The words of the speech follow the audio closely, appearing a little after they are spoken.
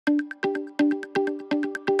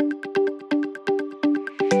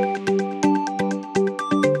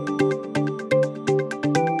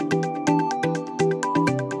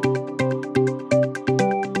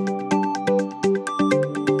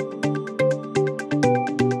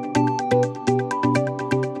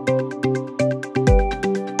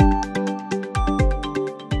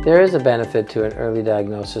There is a benefit to an early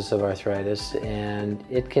diagnosis of arthritis, and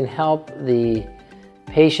it can help the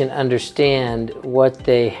patient understand what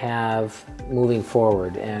they have moving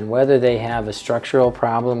forward and whether they have a structural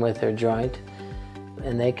problem with their joint,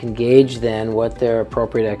 and they can gauge then what their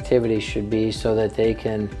appropriate activities should be so that they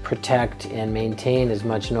can protect and maintain as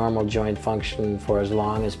much normal joint function for as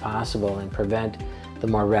long as possible and prevent the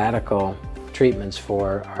more radical treatments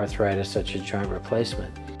for arthritis such as joint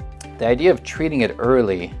replacement. The idea of treating it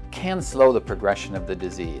early can slow the progression of the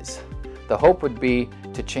disease. The hope would be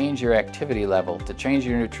to change your activity level, to change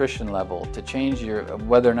your nutrition level, to change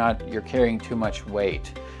whether or not you're carrying too much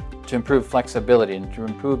weight, to improve flexibility and to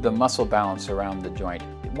improve the muscle balance around the joint.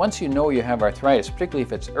 Once you know you have arthritis, particularly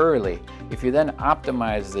if it's early, if you then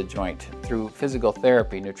optimize the joint through physical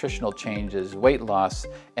therapy, nutritional changes, weight loss,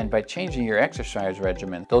 and by changing your exercise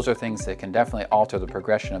regimen, those are things that can definitely alter the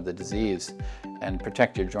progression of the disease and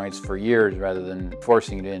protect your joints for years rather than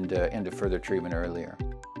forcing it into further treatment earlier.